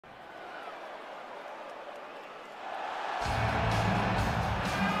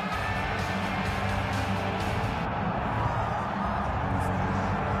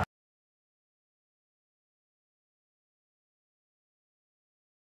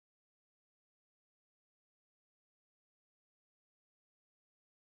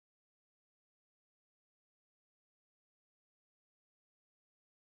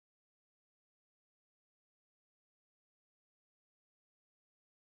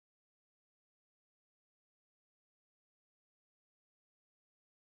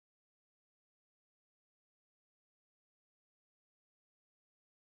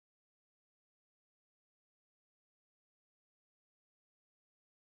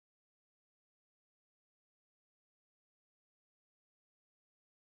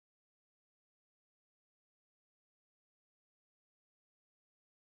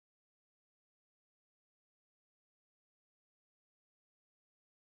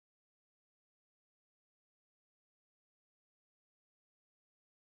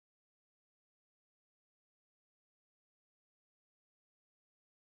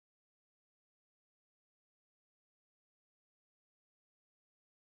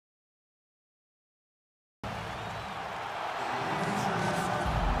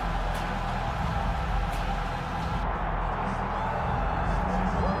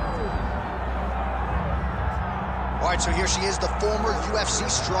All right, so here she is, the former UFC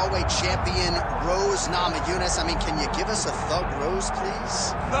strawweight champion, Rose Namajunas. I mean, can you give us a Thug Rose,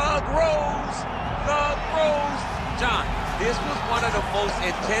 please? Thug Rose! Thug Rose! John, this was one of the most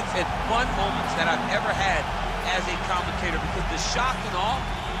intense and fun moments that I've ever had as a commentator because the shock and awe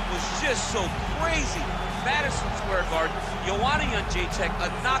was just so crazy. Madison Square Garden, Joanna Jędrzejczyk, a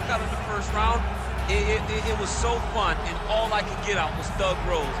knockout in the first round. It was so fun, and all I could get out was Thug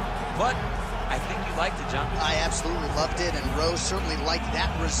Rose. But I think you liked it, John. I absolutely loved it, and Rose certainly liked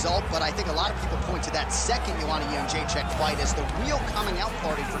that result, but I think a lot of people point to that second Joanna Jędrzejczyk fight as the real coming out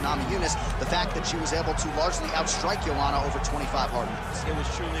party for Namajunas, the fact that she was able to largely outstrike Joanna over 25 hard minutes. It was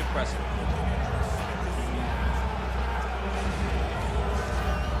truly impressive.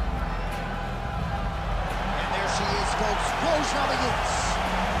 And there she is, folks, Rose Namajunas,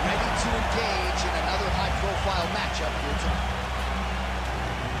 ready to engage in another high-profile matchup here tonight.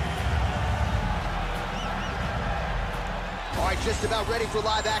 All right, just about ready for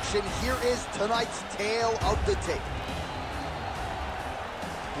live action. Here is tonight's tale of the tape.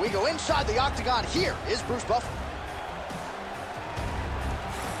 We go inside the octagon. Here is Bruce Buffer.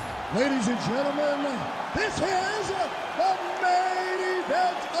 Ladies and gentlemen, this is the main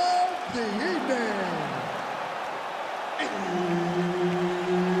event of the evening.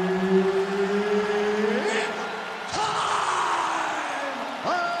 It's time!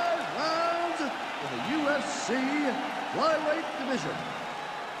 5 rounds in the UFC flyweight division.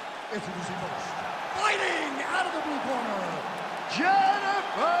 Introducing first, fighting out of the blue corner,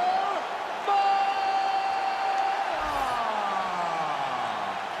 Jennifer Maia.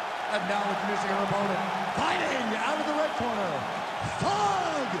 And now introducing her opponent, fighting out of the red corner,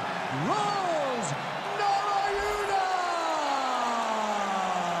 Thug Rose Namajunas.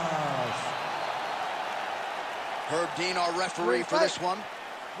 Herb Dean, our referee for this one.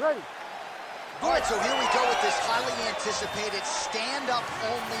 Ready. All right, so here we go with this highly anticipated stand-up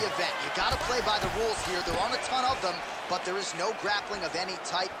only event. You got to play by the rules here. There aren't a ton of them, but there is no grappling of any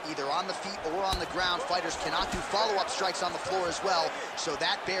type, either on the feet or on the ground. Fighters cannot do follow-up strikes on the floor as well, so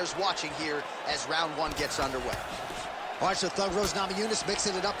that bears watching here as round one gets underway. All right, so Thug Rose Namajunas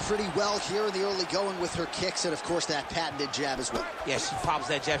mixing it up pretty well here in the early going with her kicks and, of course, that patented jab as well. Yeah, she pops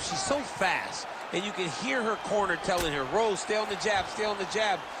that jab. She's so fast, and you can hear her corner telling her, Rose, stay on the jab, stay on the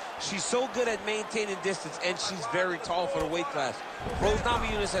jab. She's so good at maintaining distance, and she's very tall for the weight class. Rose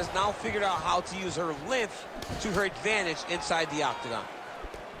Namajunas has now figured out how to use her length to her advantage inside the octagon.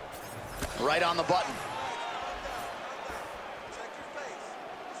 Right on the button. Check your face.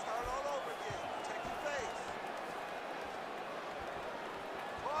 Start all over again. Check your face.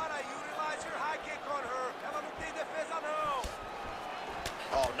 Bora, utilize your high kick on her. Ela não tem defesa, não.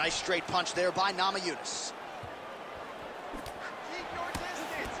 Oh, nice straight punch there by Namajunas. Keep your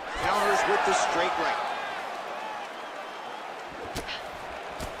distance. Counters with the straight right.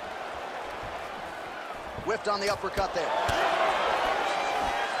 Whipped on the uppercut there.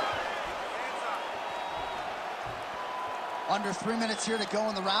 Under 3 minutes here to go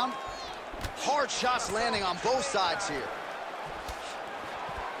in the round. Hard shots landing on both sides here.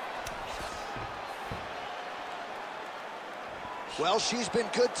 Well, she's been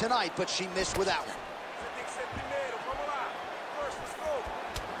good tonight, but she missed with that one. Você tem que ser primeiro. Vamos lá. First, let's go.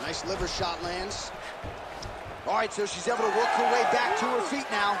 Nice liver shot lands. All right, so she's able to work her way back to her feet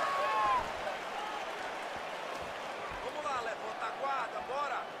now. Vamos lá, levanta a guarda.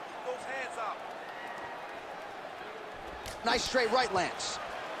 Bora. Keep those hands up. Nice straight right lands.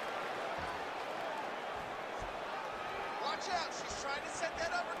 Watch out. She's trying to set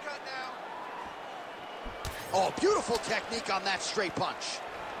that uppercut now. Oh, beautiful technique on that straight punch.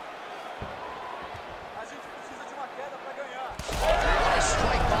 A gente precisa de uma queda para ganhar. What a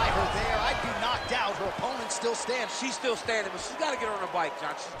strike by her there. I'd be knocked out. Her opponent still stands. She's still standing, but she's got to get on her bike,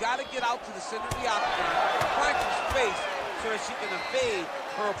 John. She's got to get out to the center of the octagon, find some space so that she can evade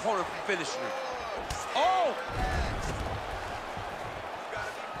her opponent from finishing her. Oh! You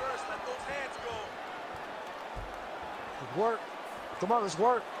gotta be first. Let those hands go. Good work. Come on, let's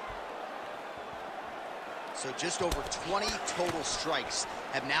work. So just over 20 total strikes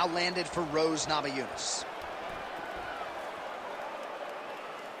have now landed for Rose Namajunas.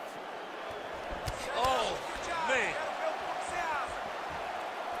 Oh, man.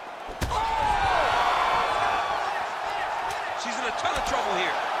 She's in a ton of trouble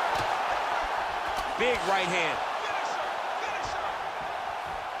here. Big right hand.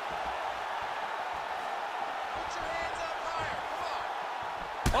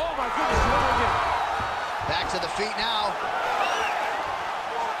 Oh, my goodness, what again? Back to the feet now.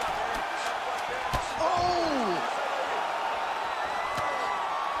 Oh!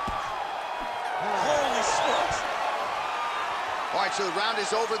 Holy smokes. right, so the round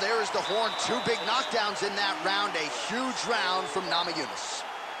is over. There is the horn. 2 big knockdowns in that round. A huge round from Namajunas.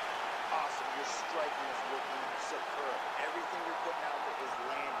 Awesome. Your striking is looking superb. Everything you're putting out there is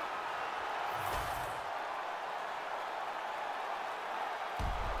landing.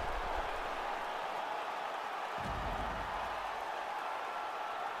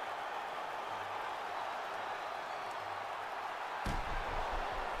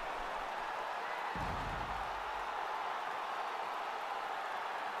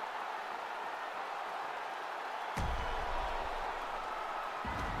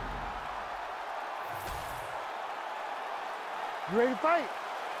 You ready to fight?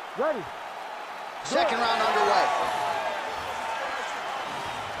 Ready. Second round underway.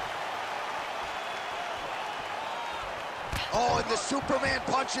 Oh, and the Superman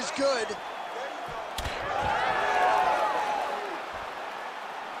punch is good.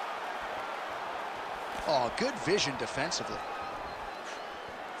 Oh, good vision defensively.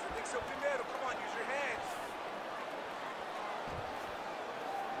 Come on, use your hands.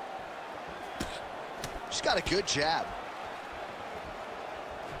 She's got a good jab.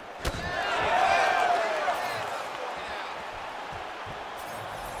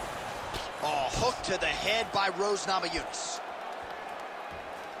 Oh, hook to the head by Rose Namajunas.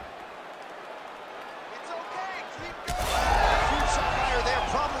 It's okay, keep going. Huge shot by her there,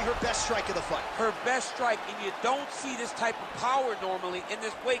 probably her best strike of the fight. Her best strike, and you don't see this type of power normally in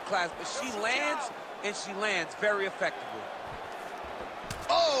this weight class, but she lands, and she lands very effectively.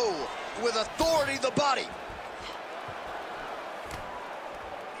 Oh, with authority the body. Keep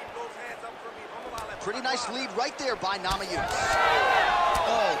those hands up for me. Pretty nice lead right there by Namajunas.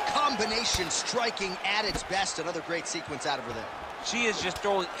 Oh, combination striking at its best. Another great sequence out of her there. She is just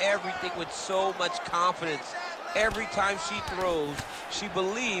throwing everything with so much confidence. Every time she throws, she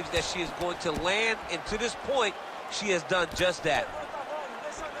believes that she is going to land, and to this point, she has done just that.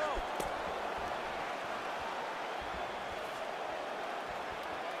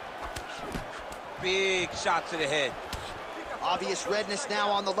 Big shot to the head. Obvious redness now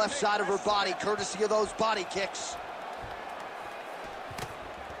on the left side of her body, courtesy of those body kicks.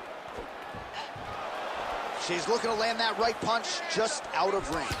 She's looking to land that right punch just out of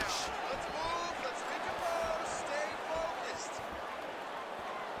range. Let's move, let's recompose, stay focused.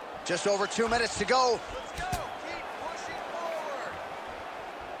 Just over 2 minutes to go. Let's go, keep pushing forward.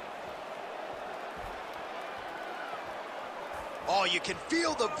 Oh, you can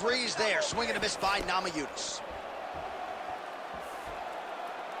feel the breeze there. Swing and a miss by Namajunas.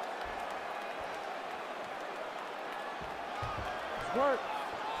 Work.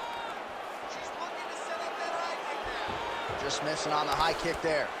 She's looking to set up that high kick now. Just missing on the high kick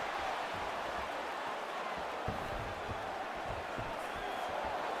there.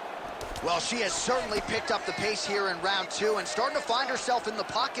 Well, she has certainly picked up the pace here in round 2 and starting to find herself in the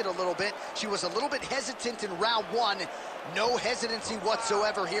pocket a little bit. She was a little bit hesitant in round 1. No hesitancy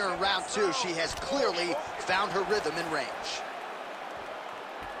whatsoever here in round 2. She has clearly found her rhythm in range.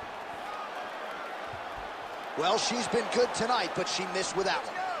 Well, she's been good tonight, but she missed with that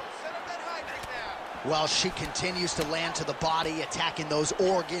one. Set up that high kick now. Well, she continues to land to the body, attacking those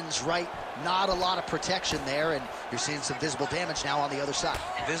organs, right? Not a lot of protection there, and you're seeing some visible damage now on the other side.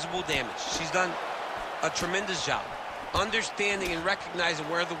 Visible damage. She's done a tremendous job understanding and recognizing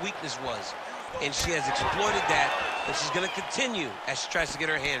where the weakness was, and she has exploited that, and she's going to continue as she tries to get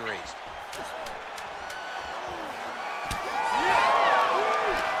her hand raised.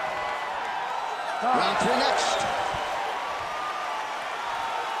 Round 3 next.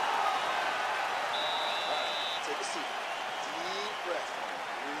 Take a seat. Deep breath.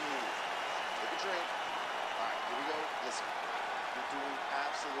 Breathe. Take a drink. All right, here we go. Listen, you're doing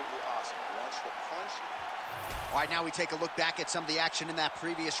absolutely awesome. Launch the punch. All right, now we take a look back at some of the action in that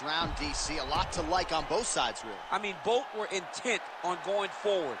previous round, DC. A lot to like on both sides, really. I mean, both were intent on going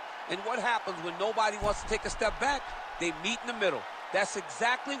forward. And what happens when nobody wants to take a step back? They meet in the middle. That's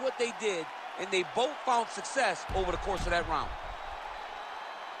exactly what they did, and they both found success over the course of that round.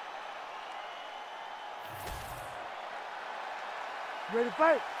 Ready to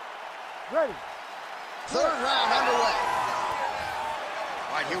fight? Ready. Third round underway.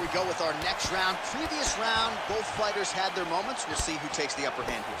 All right, here we go with our next round. Previous round, both fighters had their moments. We'll see who takes the upper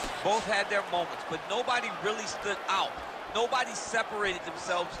hand here. Both had their moments, but nobody really stood out. Nobody separated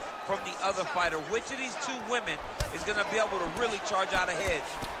themselves from the other fighter. Which of these two women is going to be able to really charge out ahead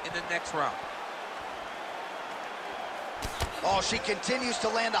in the next round? Oh, she continues to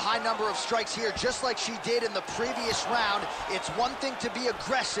land a high number of strikes here, just like she did in the previous round. It's one thing to be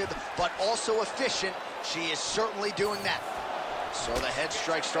aggressive, but also efficient. She is certainly doing that. So the head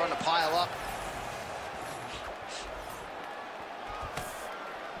strike's starting to pile up.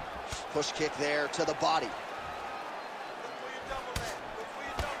 Push kick there to the body.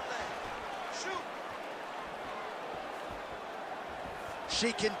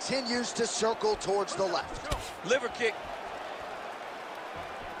 She continues to circle towards the left. Liver kick.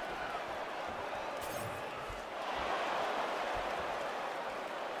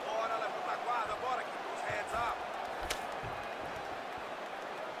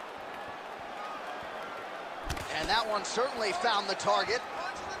 And that one certainly found the target.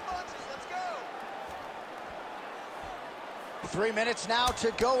 3 minutes now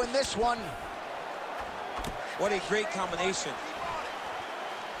to go in this one. What a great combination.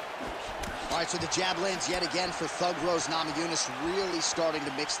 All right, so the jab lands yet again for Thug Rose Namajunas, really starting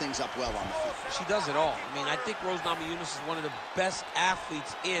to mix things up well on the feet. She does it all. I mean, I think Rose Namajunas is one of the best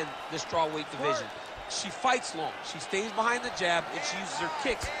athletes in the strawweight division. She fights long. She stays behind the jab, and she uses her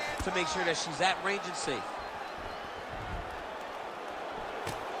kicks to make sure that she's at range and safe.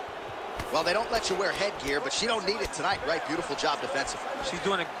 Well, they don't let you wear headgear, but she don't need it tonight, right? Beautiful job defensively. She's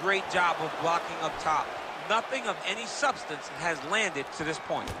doing a great job of blocking up top. Nothing of any substance has landed to this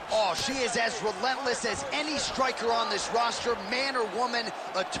point. Oh, she is as relentless as any striker on this roster, man or woman,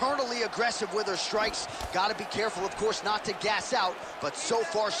 eternally aggressive with her strikes. Got to be careful, of course, not to gas out, but so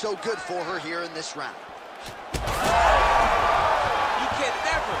far so good for her here in this round. You can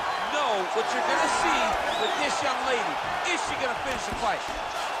never know what you're going to see with this young lady. Is she going to finish the fight?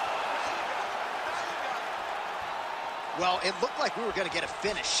 Well, it looked like we were going to get a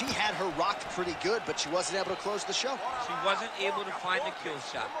finish. She had her rocked pretty good, but she wasn't able to close the show. She wasn't able to find the kill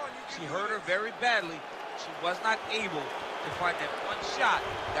shot. She hurt her very badly. She was not able to find that one shot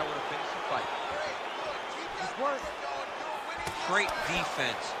that would have finished the fight. Great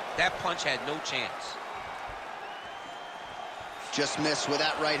defense. That punch had no chance. Just missed with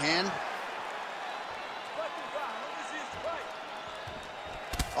that right hand.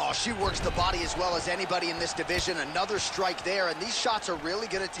 Oh, she works the body as well as anybody in this division. Another strike there, and these shots are really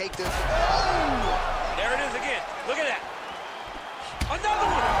going to take this. Oh! There it is again. Look at that. Another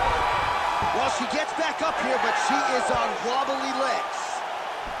one. Well, she gets back up here, but she is on wobbly legs.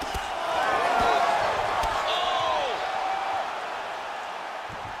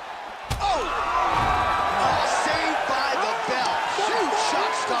 Oh! Oh, saved by the bell. Huge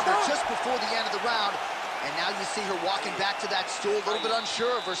shot stopper just before the end of the round. And now you see her walking back to that stool, a little bit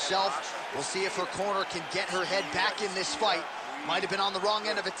unsure of herself. We'll see if her corner can get her head back in this fight. Might have been on the wrong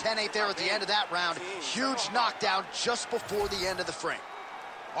end of a 10-8 there at the end of that round. Huge knockdown just before the end of the frame.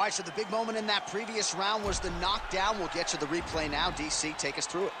 All right, so the big moment in that previous round was the knockdown. We'll get you the replay now. DC, take us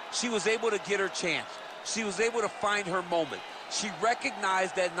through it. She was able to get her chance. She was able to find her moment. She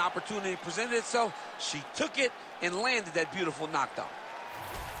recognized that an opportunity presented itself. She took it and landed that beautiful knockdown.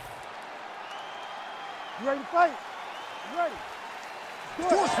 You ready to fight? You ready?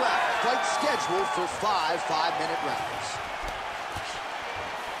 Fourth round, fight scheduled for 5 5-minute rounds.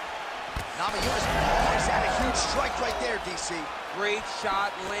 Namajunas always had a huge strike right there, DC. Great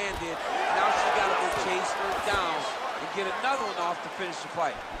shot landed. Now she got to go chase her down and get another one off to finish the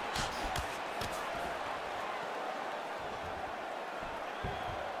fight.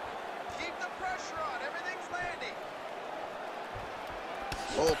 Keep the pressure on. Everything's landing.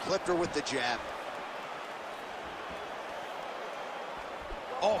 Oh, clipped her with the jab.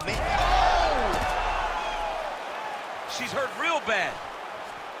 Oh, man. Oh! She's hurt real bad.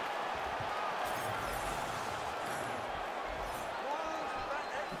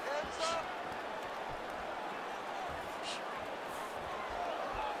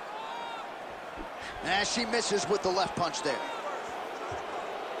 And she misses with the left punch there.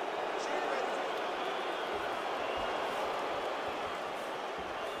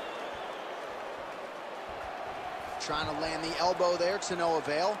 Trying to land the elbow there to no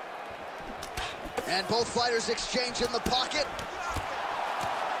avail. And both fighters exchange in the pocket.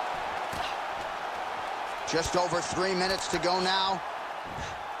 Just over 3 minutes to go now.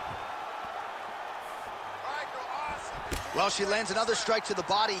 Well, she lands another strike to the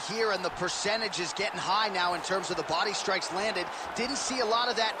body here, and the percentage is getting high now in terms of the body strikes landed. Didn't see a lot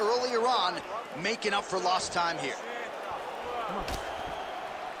of that earlier on, making up for lost time here.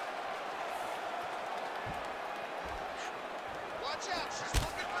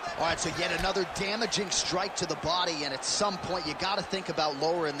 All right, so yet another damaging strike to the body, and at some point you got to think about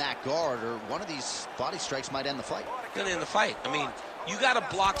lowering that guard, or one of these body strikes might end the fight. Gonna end the fight. I mean, you got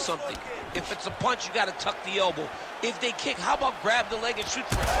to block something. If it's a punch, you got to tuck the elbow. If they kick, how about grab the leg and shoot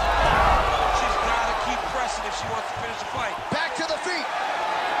for it? She's got to keep pressing if she wants to finish the fight. Back to the feet.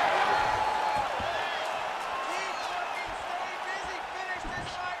 Keep working, stay busy. Finish this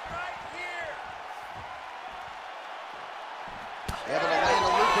fight right here. Able to land a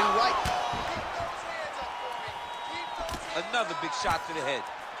looping right. another big shot to the head.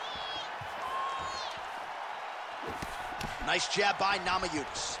 Nice jab by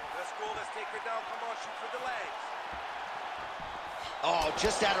Namajunas. Let's go, let's take her down. Come on, shoot for the legs. Oh,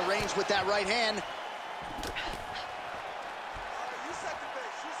 just out of range with that right hand. You set the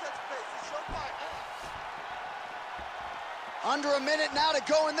pace. She sets the pace. It's your fight. Under a minute now to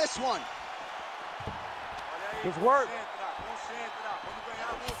go in this one. Good work.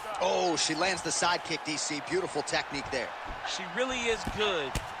 Oh, she lands the side kick, DC. Beautiful technique there. She really is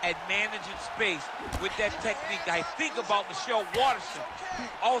good at managing space with that technique. I think about Michelle Waterson, who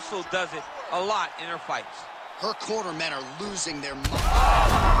also does it a lot in her fights. Her corner men are losing their mind.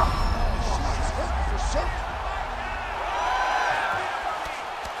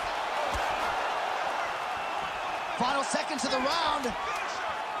 Final seconds of the round.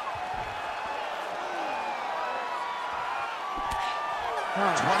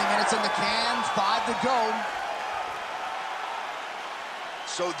 Huh. 20 minutes in the can, 5 to go.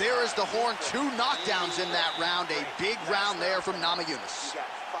 So there is the horn, 2 knockdowns in that round. A big round there from Namajunas. You got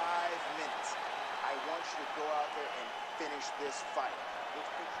 5 minutes. I want you to go out there and finish this fight.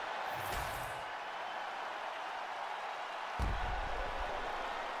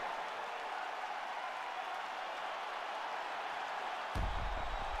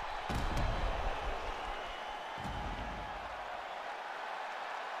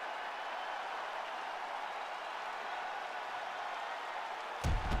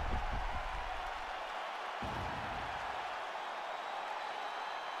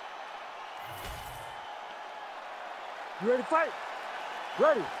 You ready to fight?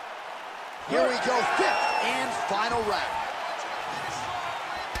 Ready. Here we go, 5th and final round.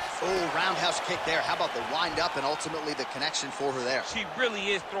 Oh, roundhouse kick there. How about the wind up and ultimately the connection for her there? She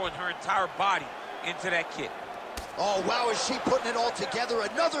really is throwing her entire body into that kick. Oh, wow, is she putting it all together?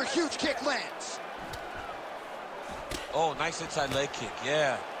 Another huge kick lands. Oh, nice inside leg kick,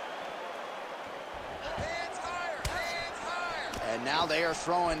 yeah. Hands higher, hands higher. And now they are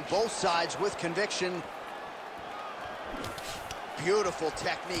throwing both sides with conviction. Beautiful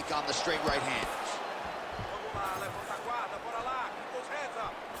technique on the straight right hand.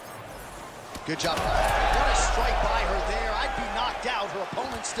 Good job. What a strike by her there. I'd be knocked out. Her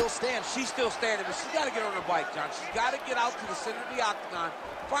opponent still stands. She's still standing, but she's got to get on her bike, John. She's got to get out to the center of the octagon,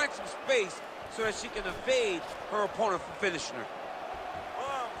 find some space so that she can evade her opponent from finishing her.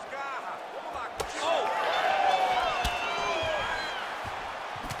 Oh!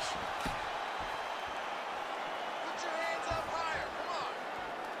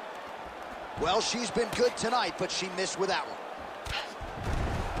 Well, she's been good tonight, but she missed with that one.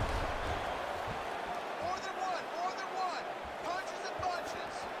 More than one, more than one. Punches and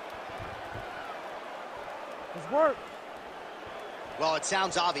bunches. Let's work. Well, it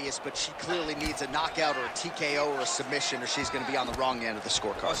sounds obvious, but she clearly needs a knockout or a TKO or a submission, or she's going to be on the wrong end of the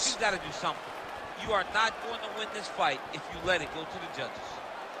Well, scorecard. she's got to do something. You are not going to win this fight if you let it go to the judges.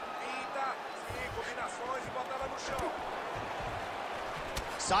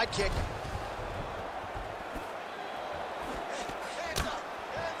 Side kick.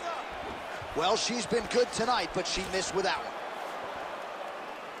 Well, she's been good tonight, but she missed with that one.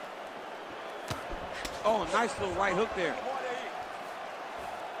 Oh, nice little right hook there.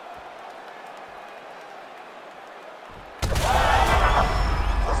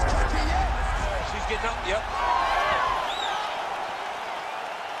 She's getting up, yep.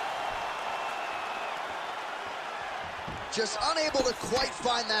 Just unable to quite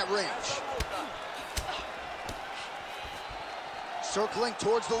find that range. Circling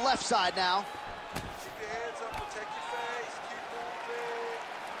towards the left side now. Keep your hands up, protect your face, keep moving.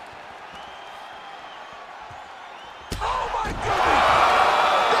 Oh, my goodness!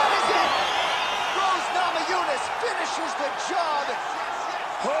 That is it! Rose Namajunas finishes the job.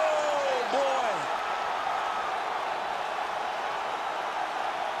 Oh, boy!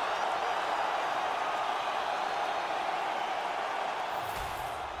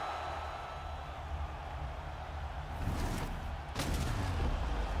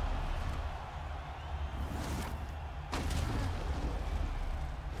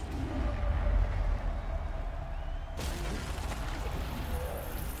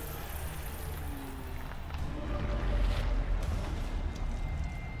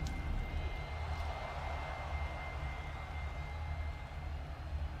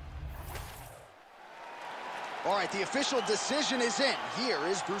 All right, the official decision is in. Here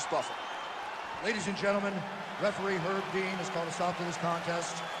is Bruce Buffer. Ladies and gentlemen, referee Herb Dean has called a stop to this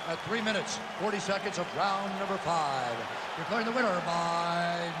contest at 3 minutes, 40 seconds of round number 5. Declaring the winner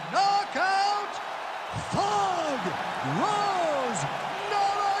by knockout, Thug Rose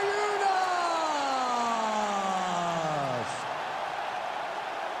Namajunas!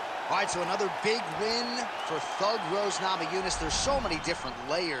 right, so another big win for Thug Rose Namajunas. There's so many different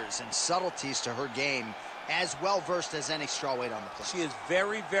layers and subtleties to her game, as well-versed as any strawweight on the planet. She is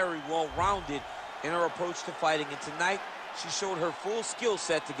very, very well-rounded in her approach to fighting, and tonight she showed her full skill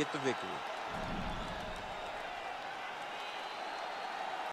set to get the victory.